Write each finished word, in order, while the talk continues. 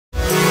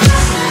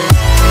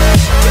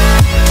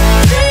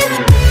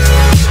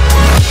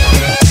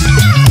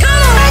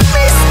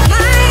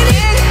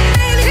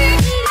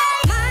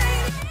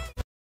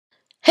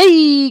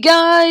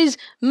Stevie's.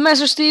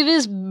 Master Steve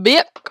is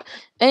back.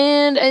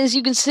 And as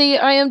you can see,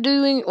 I am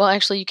doing... Well,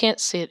 actually, you can't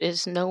see it.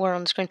 It's nowhere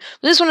on the screen.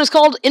 But this one is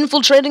called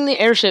Infiltrating the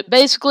Airship.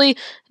 Basically,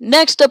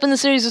 next up in the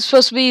series is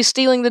supposed to be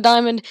stealing the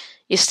diamond.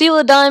 You steal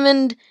a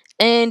diamond,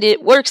 and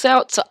it works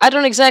out. So I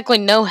don't exactly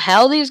know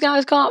how these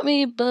guys caught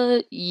me,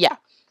 but yeah.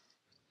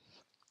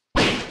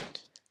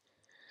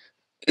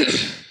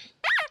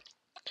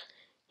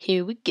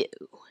 Here we go.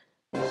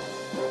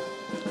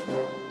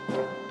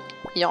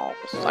 Yes,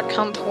 I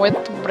can't wait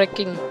to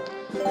breaking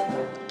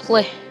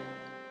play.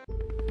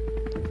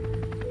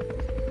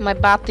 My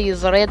body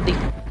is ready.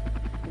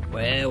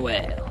 Well,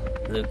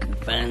 look who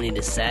finally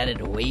decided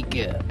to wake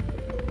up.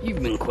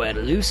 You've been quite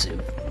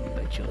elusive,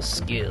 but your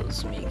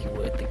skills make you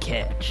worth the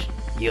catch.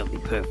 You'll be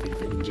perfect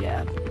for the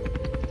job.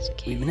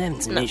 We've been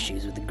having some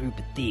issues with a group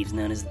of thieves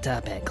known as the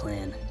Top Hat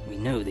Clan. We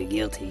know they're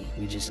guilty,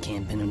 we just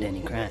can't pin them to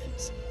any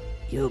crimes.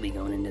 You'll be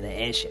going into the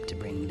airship to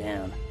bring them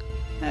down.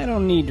 I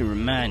don't need to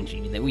remind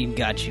you that we've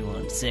got you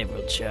on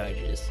several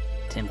charges.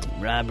 Attempted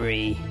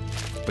robbery,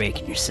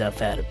 breaking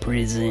yourself out of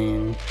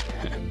prison,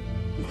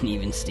 and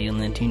even stealing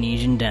the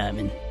Tunisian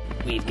diamond.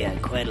 We've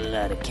got quite a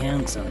lot of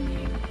counts on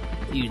you.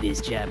 Do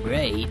this job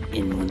right,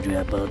 and we'll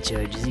drop all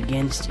charges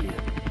against you.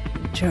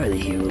 Charlie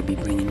here will be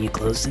bringing you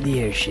close to the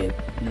airship.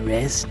 The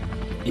rest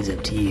is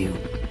up to you.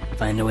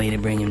 Find a way to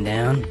bring him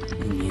down,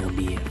 and you'll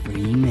be a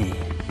free man.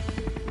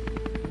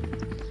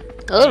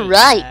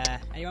 Alright.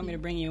 How you want me to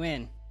bring you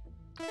in?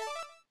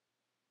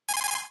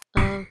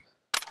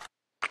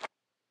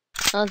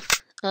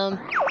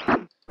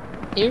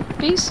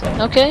 Earpiece?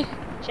 Okay.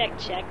 Check,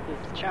 this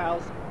is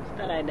Charles. Just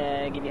thought I'd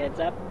give you a heads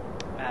up.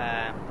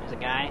 There's a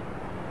guy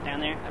down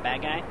there, a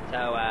bad guy,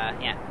 so,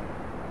 yeah.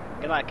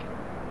 Good luck.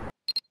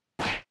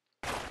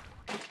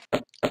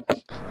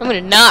 I'm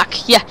gonna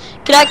knock. Yeah.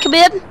 Could I come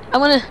in? I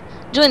wanna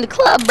join the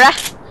club,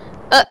 bruh.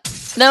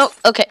 No.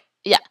 Okay.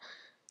 Yeah.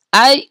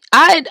 I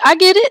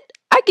get it.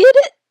 I get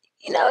it.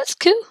 You know, it's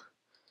cool.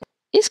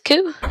 It's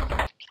cool.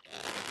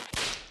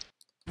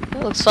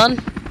 That looks fun.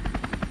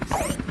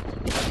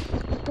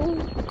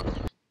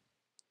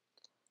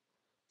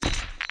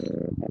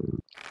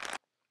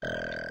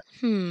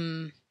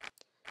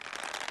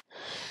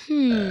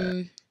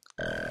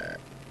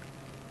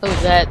 Oh,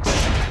 that's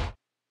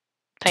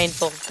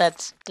painful.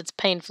 That's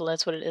painful.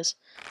 That's what it is.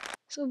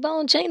 So ball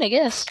and chain, I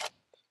guess.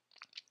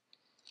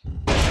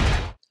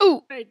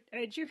 Ooh. Hey,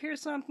 did you hear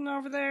something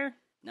over there?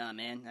 Nah,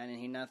 man, I didn't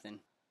hear nothing.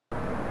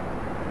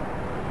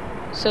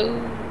 So,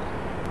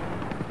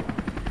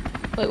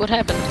 wait, what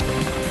happened?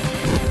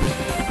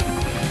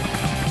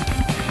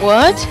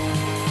 What?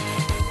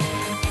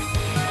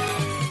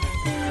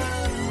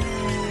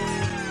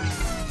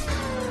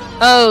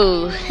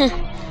 Oh,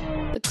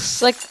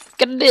 looks like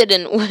I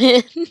didn't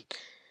win.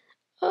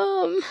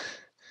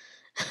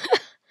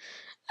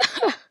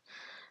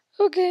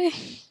 Okay.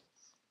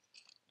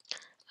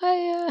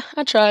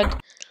 I tried.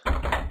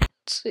 Let's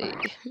see.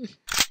 You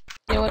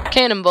know what?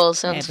 Cannonball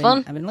sounds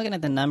fun. I've been looking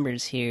at the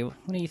numbers here.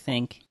 What do you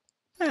think?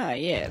 Ah,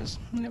 yes.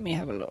 Let me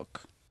have a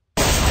look.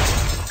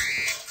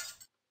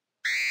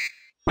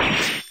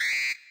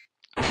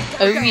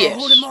 Oh, yes.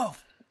 Hold him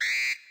off.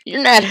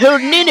 You're not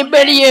holding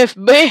anybody,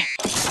 FB.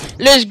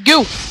 Let's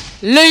go.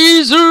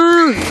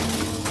 Laser.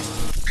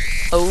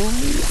 Oh,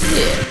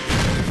 yeah.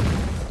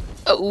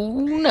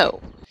 Oh,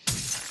 no.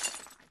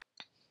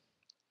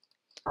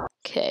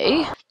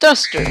 Okay.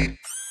 Duster.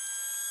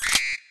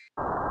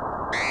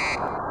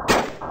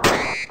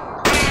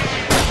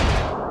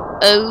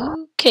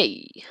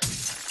 Okay.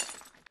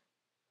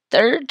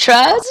 Third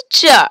tries a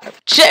charm.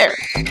 Chair.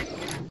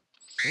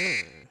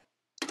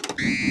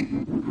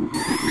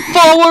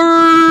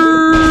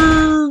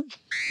 Forward!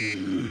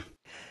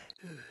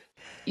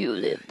 You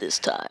live this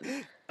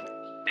time.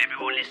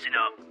 Everyone listen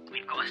up.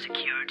 We've got a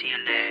security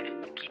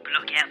alert. Keep a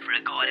lookout for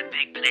a guy in a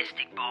big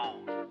plastic ball.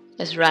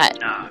 That's right.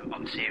 No,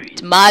 I'm serious.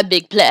 It's my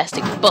big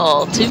plastic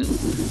ball, too.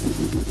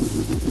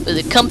 With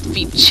a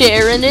comfy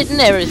chair in it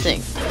and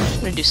everything. I'm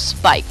gonna do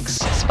spikes.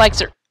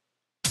 Spikes are...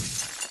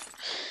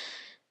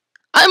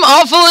 I'm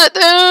awful at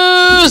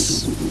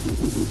this!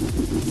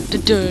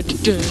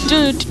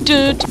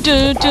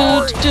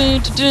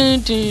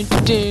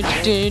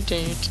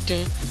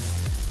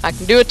 I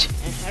can do it.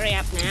 Hurry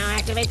up now,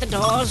 activate the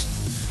doors.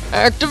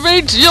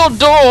 Activate your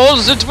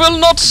doors, it will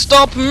not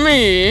stop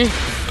me.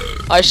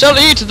 I shall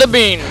eat the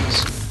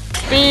beans.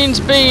 Beans,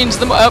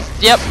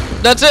 yep,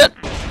 that's it.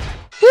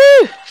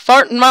 Woo!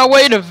 Farting my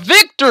way to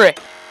victory.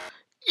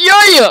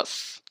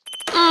 Yes!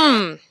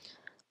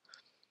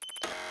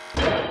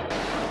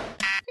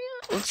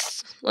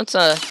 Let's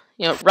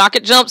you know,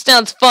 rocket jump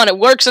sounds fun. It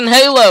works in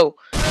Halo.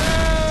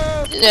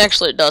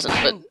 Actually, it doesn't,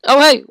 but oh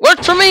hey,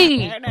 worked for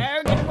me. No,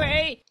 get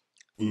away.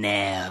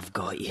 Now I've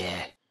got you.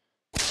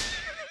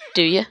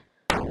 Do you?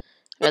 Alright,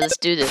 let's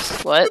do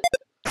this. What?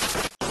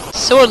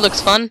 Sword looks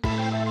fun.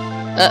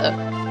 Uh-oh.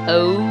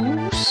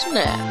 Oh,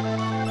 snap.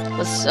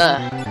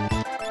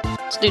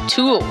 Let's do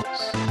tools.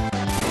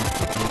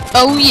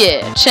 Oh,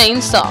 yeah.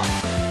 Chainsaw.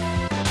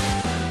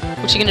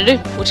 What you gonna do?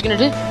 What you gonna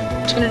do?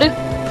 What you gonna do?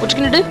 What you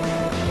gonna do?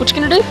 What you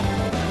gonna do?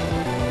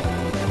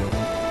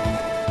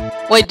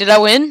 Wait, did I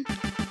win?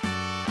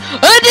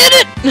 I did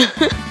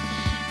it!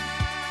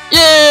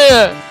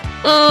 Yeah!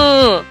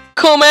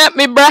 Come at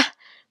me, bruh.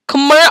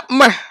 Come at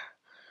me.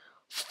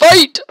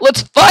 Fight!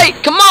 Let's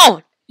fight! Come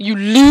on! You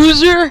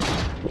loser!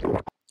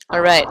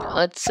 Alright,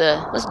 let's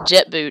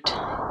jet boot.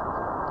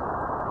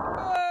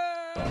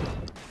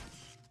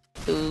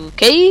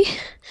 Okay.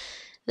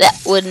 That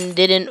one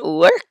didn't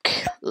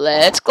work.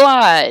 Let's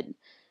glide.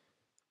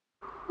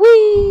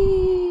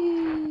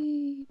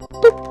 Whee!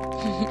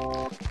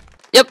 Boop.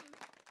 Yep.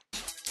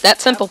 That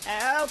simple.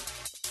 Help!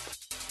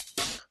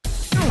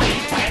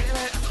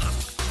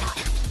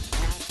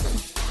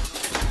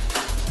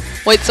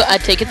 Wait, so I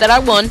take it that I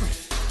won.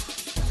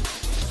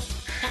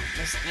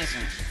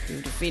 Listen,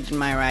 you defeated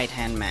my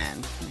right-hand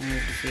man, and you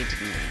defeated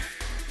me.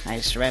 I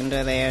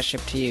surrender the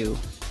airship to you.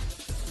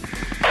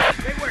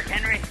 Great work,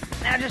 Henry.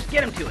 Now just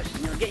get him to us,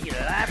 and he'll get your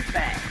life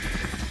back.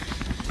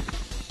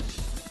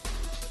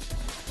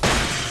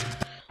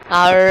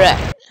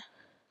 Alright.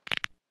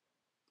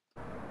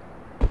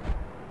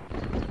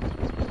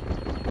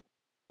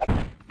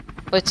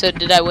 Wait, so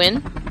did I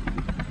win?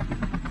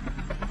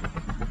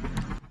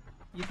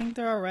 You think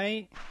they're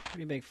alright?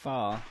 Pretty big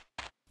fall.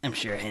 I'm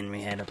sure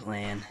Henry had a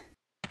plan.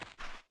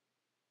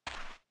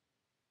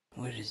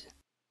 What is it?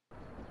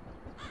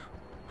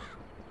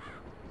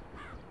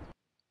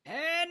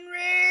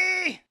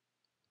 Henry!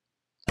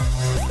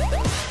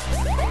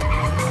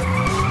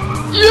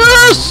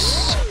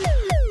 Yes!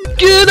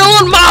 Get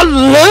on my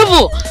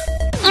level!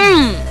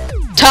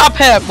 Top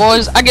hat,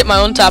 boys. I get my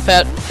own top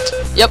hat.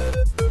 Yep.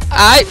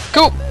 Alright,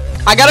 cool.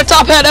 I got a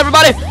top hat,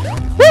 everybody.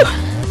 Woo!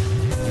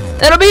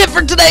 That'll be it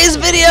for today's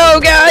video,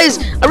 guys.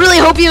 I really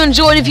hope you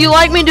enjoyed. If you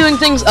like me doing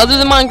things other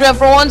than Minecraft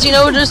for once, you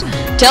know, just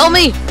tell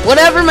me.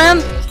 Whatever,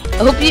 man.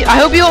 I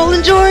hope you all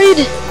enjoyed.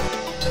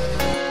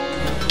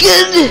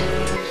 Good.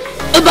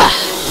 Bye.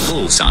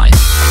 Bullseye.